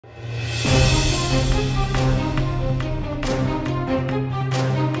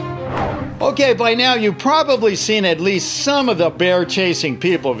Okay, by now you've probably seen at least some of the bear chasing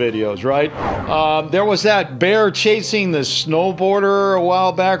people videos, right? There was that bear chasing the snowboarder a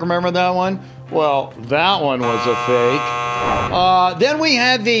while back, remember that one? Well, that one was a fake. Then we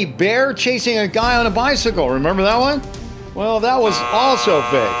had the bear chasing a guy on a bicycle, remember that one? Well, that was also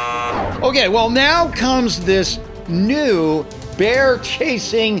fake. Okay, well now comes this new bear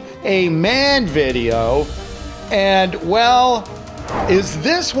chasing a man video, and well, is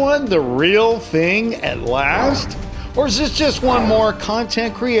this one the real thing at last? Or is this just one more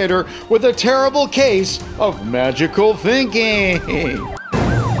content creator with a terrible case of magical thinking?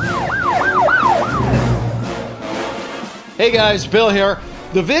 Hey guys, Bill here.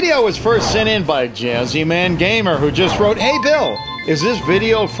 The video was first sent in by Jazzy Man Gamer, who just wrote, "Hey Bill, is this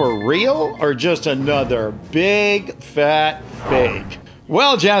video for real or just another big fat fake?"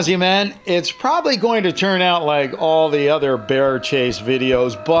 Well, Jazzy Man, it's probably going to turn out like all the other bear chase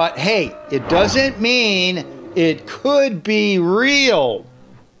videos, but hey, it doesn't mean it could be real.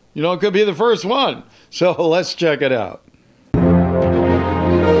 You know, it could be the first one. So let's check it out.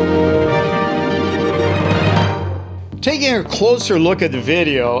 Taking a closer look at the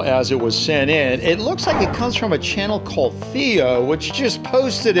video as it was sent in, it looks like it comes from a channel called Theo, which just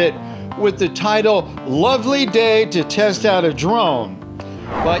posted it with the title, "Lovely Day to Test Out a Drone."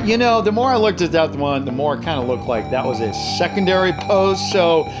 But you know, the more I looked at that one, the more it kind of looked like that was a secondary post.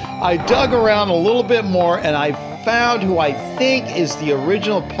 So I dug around a little bit more and I found who I think is the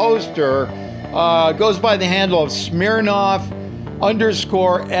original poster. Goes by the handle of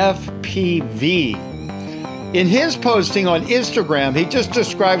Smirnoff_FPV. In his posting on Instagram, he just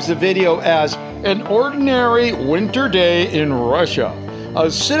describes the video as an ordinary winter day in Russia. A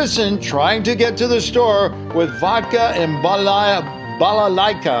citizen trying to get to the store with vodka and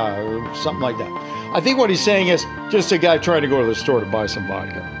balalaika or something like that. I think what he's saying is just a guy trying to go to the store to buy some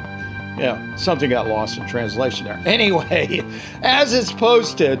vodka. Yeah, something got lost in translation there. Anyway, as it's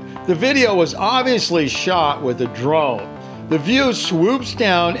posted, the video was obviously shot with a drone. The view swoops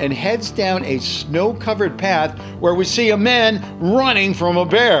down and heads down a snow-covered path where we see a man running from a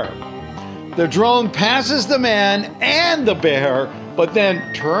bear. The drone passes the man and the bear, but then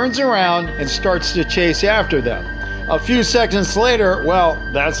turns around and starts to chase after them. A few seconds later, well,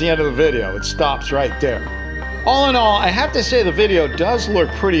 that's the end of the video. It stops right there. All in all, I have to say the video does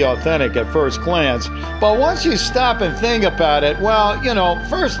look pretty authentic at first glance, but once you stop and think about it, well, you know,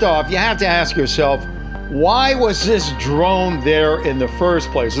 first off, you have to ask yourself, why was this drone there in the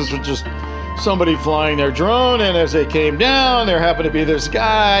first place? This was just somebody flying their drone, and as they came down, there happened to be this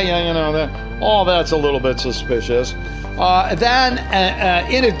guy, you know, all that's a little bit suspicious. Then,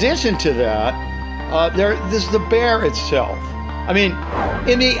 in addition to that, there's the bear itself. I mean,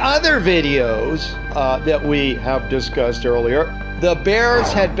 in the other videos that we have discussed earlier, the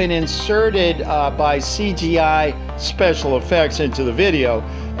bears had been inserted by CGI special effects into the video.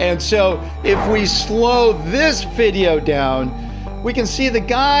 And so if we slow this video down, we can see the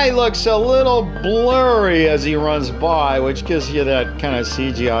guy looks a little blurry as he runs by, which gives you that kind of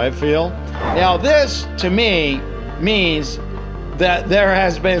CGI feel. Now this, to me, means that there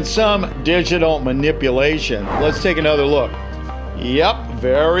has been some digital manipulation. Let's take another look. Yep,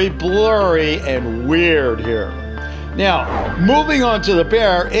 very blurry and weird here. Now, moving on to the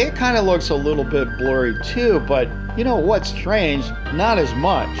bear, it kind of looks a little bit blurry too, but you know what's strange? Not as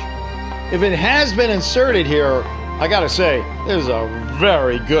much. If it has been inserted here, I gotta say, this is a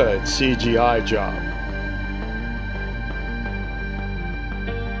very good CGI job.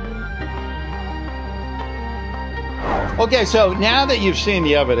 Okay, so now that you've seen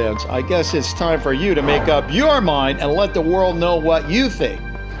the evidence, I guess it's time for you to make up your mind and let the world know what you think.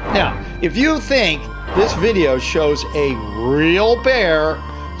 Now, if you think this video shows a real bear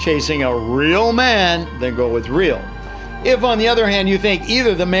chasing a real man, then go with real. If, on the other hand, you think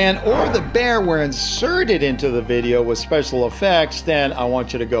either the man or the bear were inserted into the video with special effects, then I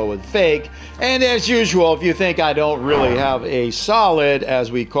want you to go with fake. And as usual, if you think I don't really have a solid,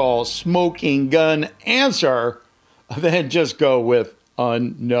 as we call, smoking gun answer, then just go with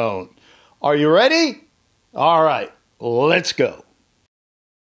unknown. Are you ready? All right, let's go.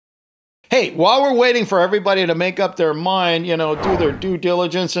 Hey, while we're waiting for everybody to make up their mind, you know, do their due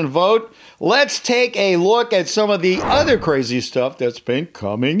diligence and vote, let's take a look at some of the other crazy stuff that's been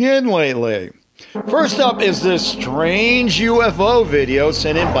coming in lately. First up is this strange UFO video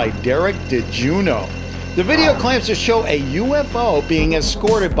sent in by Derek DeJuno. The video claims to show a UFO being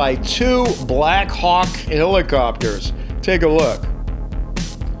escorted by 2 Black Hawk helicopters. Take a look.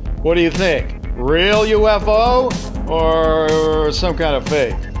 What do you think? Real UFO or some kind of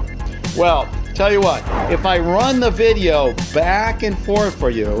fake? Well, Tell you what, if I run the video back and forth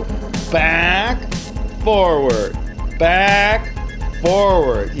for you, back, forward, back,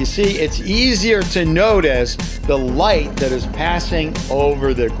 forward. You see, it's easier to notice the light that is passing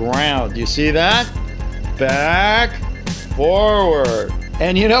over the ground. You see that? Back, forward.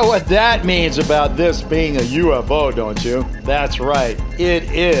 And you know what that means about this being a UFO, don't you? That's right. It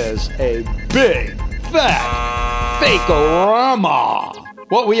is a big, fat, fake-orama.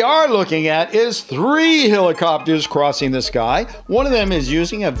 What we are looking at is 3 helicopters crossing the sky. One of them is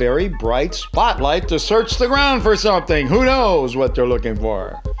using a very bright spotlight to search the ground for something. Who knows what they're looking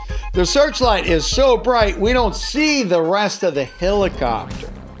for? The searchlight is so bright we don't see the rest of the helicopter.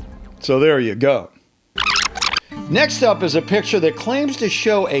 So there you go. Next up is a picture that claims to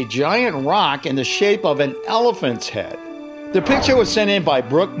show a giant rock in the shape of an elephant's head. The picture was sent in by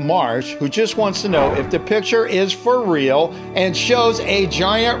Brooke Marsh, who just wants to know if the picture is for real and shows a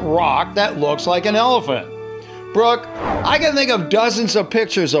giant rock that looks like an elephant. Brooke, I can think of dozens of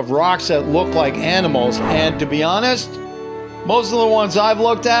pictures of rocks that look like animals, and to be honest, most of the ones I've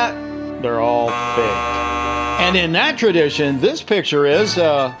looked at, they're all fake. And in that tradition, this picture is,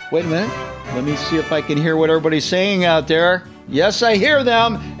 wait a minute, let me see if I can hear what everybody's saying out there. Yes, I hear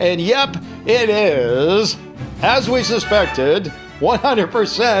them, and yep, it is, as we suspected,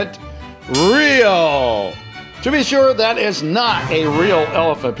 100% real. To be sure, that is not a real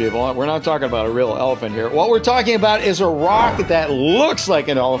elephant, people. We're not talking about a real elephant here. What we're talking about is a rock that looks like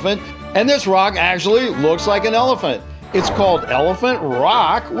an elephant, and this rock actually looks like an elephant. It's called Elephant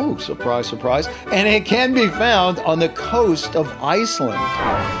Rock. Ooh, surprise, surprise. And it can be found on the coast of Iceland.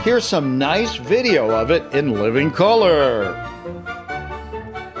 Here's some nice video of it in living color.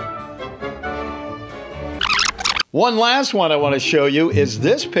 One last one I want to show you is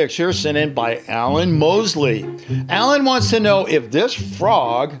this picture sent in by Alan Mosley. Alan wants to know if this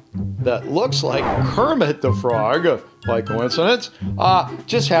frog that looks like Kermit the Frog, by coincidence,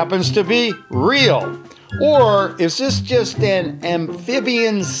 just happens to be real. Or is this just an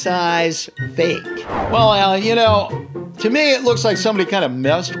amphibian-size fake? Well, Alan, you know, to me it looks like somebody kind of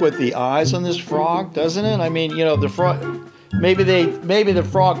messed with the eyes on this frog, doesn't it? I mean, you know, the frog, maybe the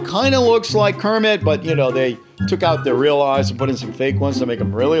frog kind of looks like Kermit, but you know, they took out their real eyes and put in some fake ones to make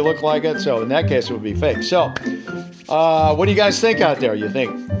them really look like it. So in that case, it would be fake. So, what do you guys think out there? You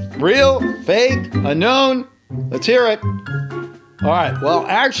think real, fake, unknown? Let's hear it. All right, well,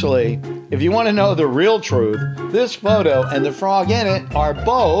 actually, if you want to know the real truth, this photo and the frog in it are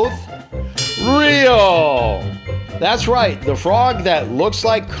both real. That's right, the frog that looks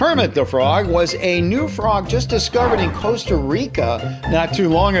like Kermit the Frog was a new frog just discovered in Costa Rica not too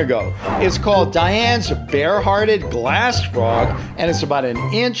long ago. It's called Diane's bare-hearted glass frog, and it's about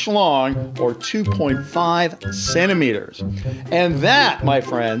 1 inch long, or 2.5 centimeters. And that, my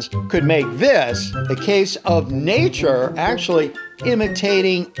friends, could make this a case of nature actually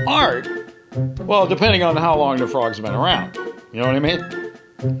imitating art. Well, depending on how long the frog's been around. You know what I mean?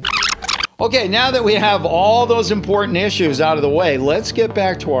 Okay, now that we have all those important issues out of the way, let's get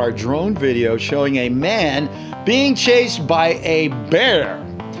back to our drone video showing a man being chased by a bear.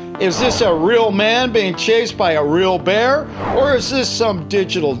 Is this a real man being chased by a real bear? Or is this some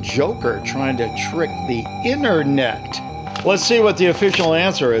digital joker trying to trick the internet? Let's see what the official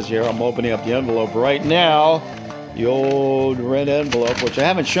answer is here. I'm opening up the envelope right now. The old red envelope, which I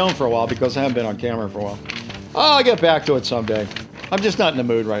haven't shown for a while because I haven't been on camera for a while. I'll get back to it someday. I'm just not in the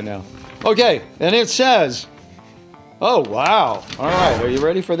mood right now. Okay, and it says, oh, wow. All right, are you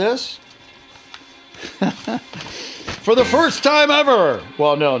ready for this? For the first time ever.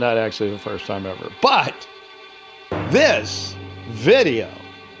 Well, no, not actually the first time ever. But this video,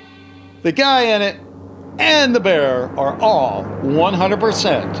 the guy in it and the bear are all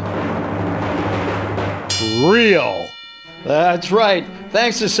 100% real. That's right.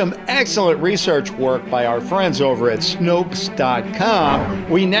 Thanks to some excellent research work by our friends over at Snopes.com,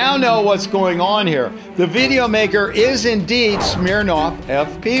 we now know what's going on here. The video maker is indeed Smirnoff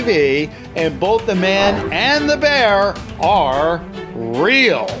FPV, and both the man and the bear are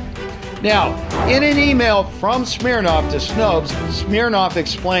real. Now, in an email from Smirnoff to Snopes, Smirnoff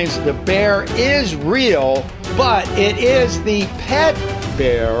explains the bear is real, but it is the pet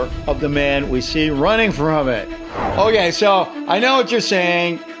bear of the man we see running from it. Okay, so I know what you're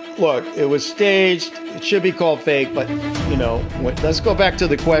saying. Look, it was staged. It should be called fake, but, you know, let's go back to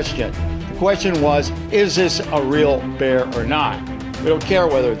the question. The question was, is this a real bear or not? We don't care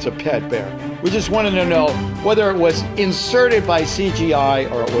whether it's a pet bear. We just wanted to know whether it was inserted by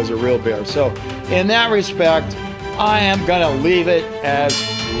CGI or it was a real bear. So, in that respect, I am going to leave it as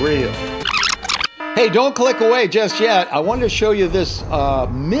real. Hey, don't click away just yet. I wanted to show you this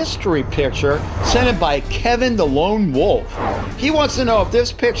mystery picture sent in by Kevin the Lone Wolf. He wants to know if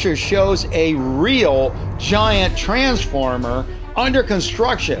this picture shows a real giant transformer under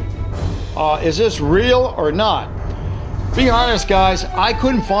construction. Is this real or not? Be honest, guys, I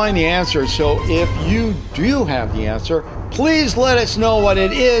couldn't find the answer, so if you do have the answer, please let us know what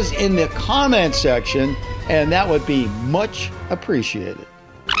it is in the comment section, and that would be much appreciated.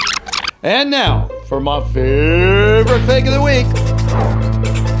 And now, for my favorite fake of the week.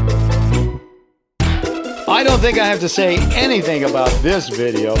 I don't think I have to say anything about this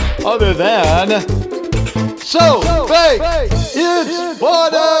video other than, so fake, it's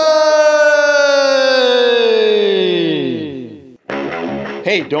funny!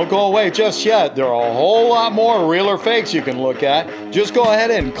 Hey, don't go away just yet. There are a whole lot more real or fakes you can look at. Just go ahead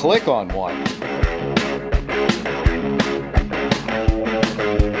and click on one.